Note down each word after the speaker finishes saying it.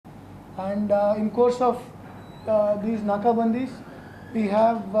And in course of these nakabandis, we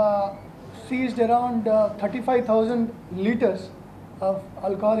have seized around 35,000 liters of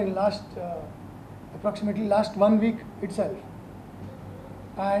alcohol in approximately last 1 week itself,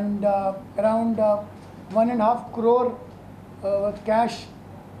 and around 1.5 crore with cash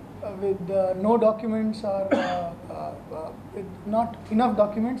with no documents or with not enough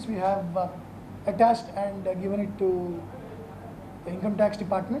documents, we have attached and given it to the income tax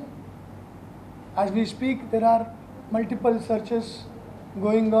department. As we speak, there are multiple searches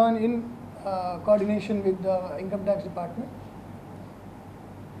going on in coordination with the income tax department.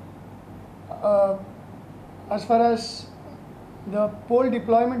 As far as the pole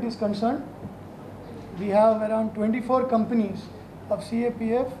deployment is concerned, we have around 24 companies of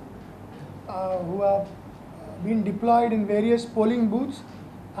CAPF who have been deployed in various polling booths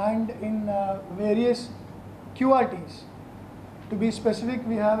and in various QRTs. To be specific,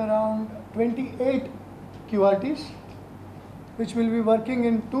 we have around 28 QRTs which will be working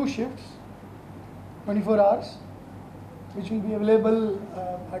in 2 shifts, 24 hours, which will be available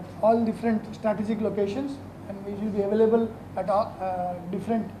at all different strategic locations, and which will be available at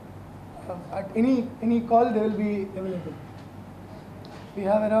at any call they will be available. We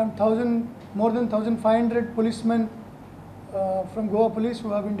have around more than 1,500 policemen from Goa Police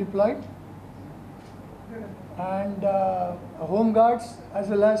who have been deployed, and home guards as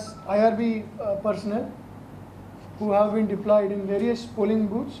well as IRB personnel who have been deployed in various polling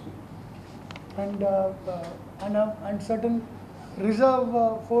booths, and certain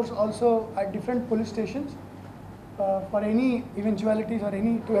reserve force also at different police stations for any eventualities or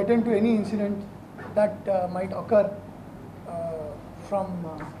to attend to any incident that might occur from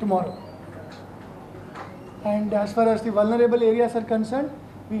tomorrow. And as far as the vulnerable areas are concerned,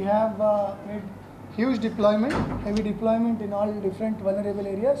 we have made huge deployment, heavy deployment in all different vulnerable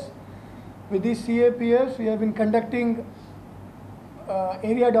areas. With these CAPFs, we have been conducting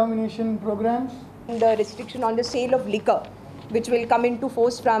area domination programs. The restriction on the sale of liquor, which will come into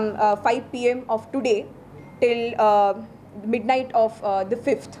force from 5 p.m. of today till midnight of the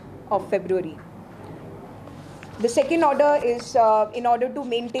 5th of February. The second order is in order to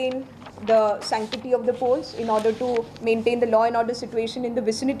maintain the sanctity of the polls, in order to maintain the law and order situation in the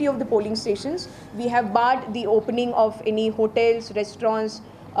vicinity of the polling stations, we have barred the opening of any hotels, restaurants,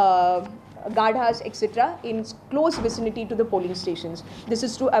 gadhas, etc. in close vicinity to the polling stations. This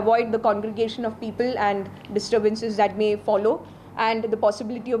is to avoid the congregation of people and disturbances that may follow, and the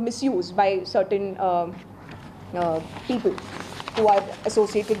possibility of misuse by certain people who are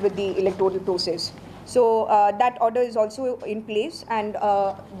associated with the electoral process. So that order is also in place, and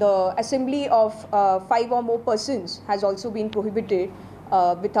the assembly of 5 or more persons has also been prohibited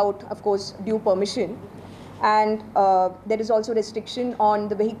without, of course, due permission. And there is also restriction on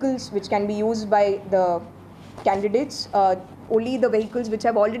the vehicles which can be used by the candidates. Only the vehicles which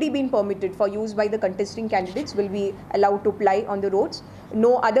have already been permitted for use by the contesting candidates will be allowed to ply on the roads.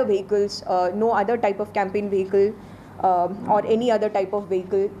 No other vehicles, no other type of campaign vehicle or any other type of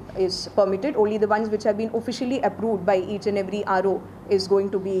vehicle is permitted. Only the ones which have been officially approved by each and every RO is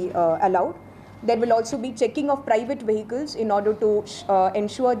going to be allowed. There will also be checking of private vehicles in order to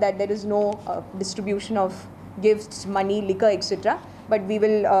ensure that there is no distribution of gifts, money, liquor, etc. But we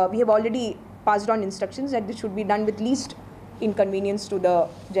have already passed on instructions that this should be done with least inconvenience to the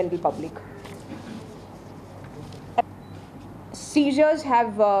general public. Seizures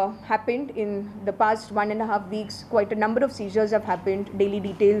have happened in the past 1.5 weeks. Quite a number of seizures have happened. Daily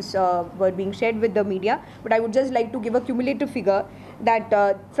details were being shared with the media. But I would just like to give a cumulative figure that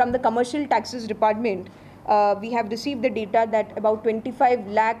from the Commercial Taxes Department, we have received the data that about 25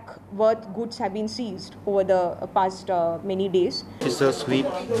 lakh worth goods have been seized over the past many days. Officer Sweep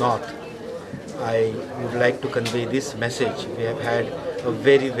North, I would like to convey this message. We have had a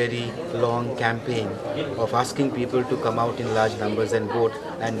very, very long campaign of asking people to come out in large numbers and vote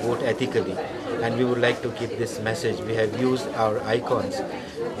ethically. And we would like to keep this message. We have used our icons,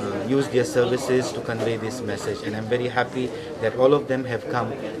 used their services to convey this message. And I'm very happy that all of them have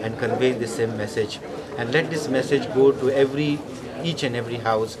come and conveyed the same message. And let this message go to each and every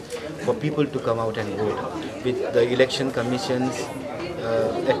house for people to come out and vote. With the Election Commission's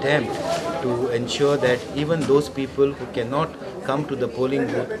attempt to ensure that even those people who cannot come to the polling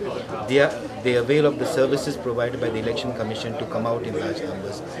booth, they avail of the services provided by the Election Commission to come out in large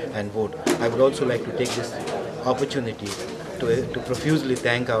numbers and vote. I would also like to take this opportunity to profusely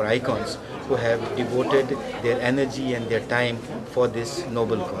thank our icons who have devoted their energy and their time for this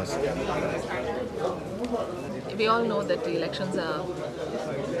noble cause. We all know that the elections are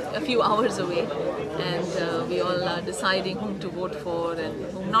a few hours away, and we all are deciding whom to vote for and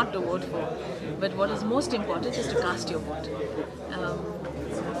whom not to vote for. But what is most important is to cast your vote.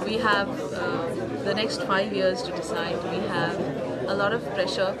 We have the next 5 years to decide. We have a lot of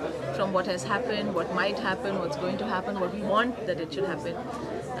pressure from what has happened, what might happen, what's going to happen, what we want that it should happen.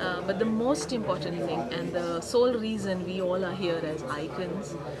 But the most important thing and the sole reason we all are here as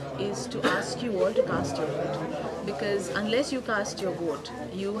icons is to ask you all to cast your vote. Because unless you cast your vote,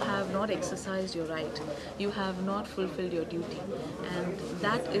 you have not exercised your right. You have not fulfilled your duty. And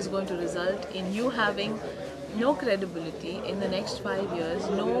that is going to result in you having no credibility in the next 5 years,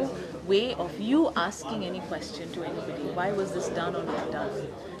 no way of you asking any question to anybody. Why was this done or not done?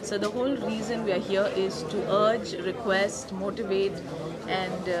 So the whole reason we are here is to urge, request, motivate,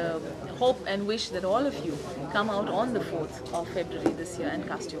 and hope and wish that all of you come out on the 4th of February this year and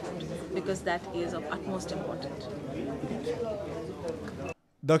cast your vote, because that is of utmost importance.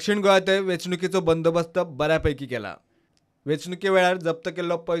 दक्षिण गोंयातय वेंचणुकेचो बंदोबस्त बऱ्यापैकी केला. वेंचणुके वेळार जप्त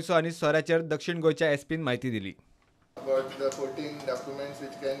केल्लो पैसो आनी सोऱ्याचेर दक्षिण गोंयच्या एसपीन म्हायती दिली. About the 14 documents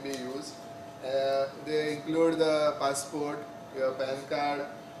which can be used, they include the passport, your PAN card,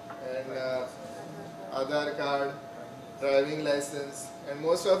 and Aadhaar card, driving license, and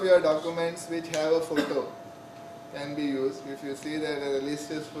most of your documents which have a photo can be used. If you see that the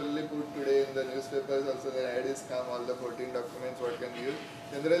list is fully put today in the newspapers, also the ad is come, all the 14 documents what can be used.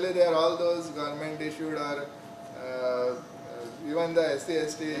 Generally they are all those government issued or even the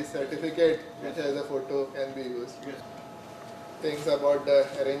SC/ST certificate which has a photo can be used. Things about the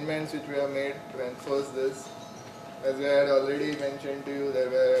arrangements which we have made to enforce this. As I had already mentioned to you, that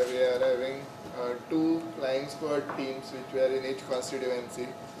we are having 2 flying squad teams which were in each constituency.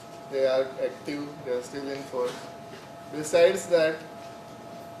 They are active, they are still in force. Besides that,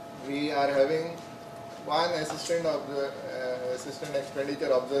 we are having one assistant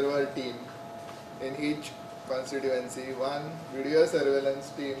expenditure observer team in each constituency, one video surveillance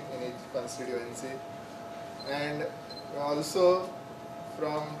team in each constituency, and also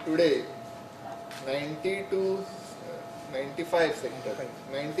from today 90 to 95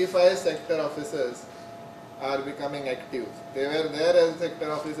 sector officers are becoming active. They were there as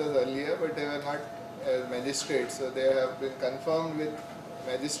sector officers earlier, but they were not as magistrates, so they have been confirmed with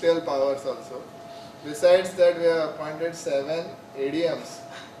magisterial powers also. Besides that, we have appointed 7 ADMs,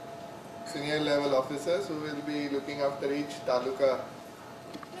 senior level officers, who will be looking after each taluka.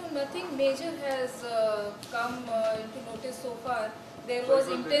 No, nothing major has come into notice so far. There was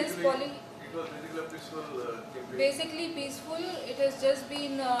intense polling. It was basically a peaceful campaign. Basically peaceful. It has just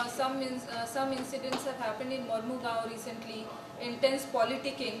been some incidents have happened in Mormugaon recently. Intense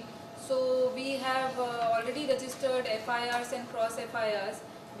politicking. So we have already registered FIRs and cross FIRs.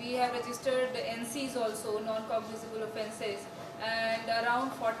 We have registered NCs also, non-cognizable offences, and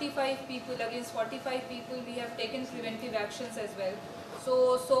around 45 people, against 45 people we have taken preventive actions as well.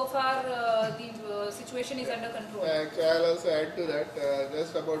 So far the situation is under control. Actually, I'll also add to that,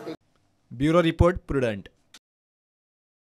 just about to Bureau Report, Prudent.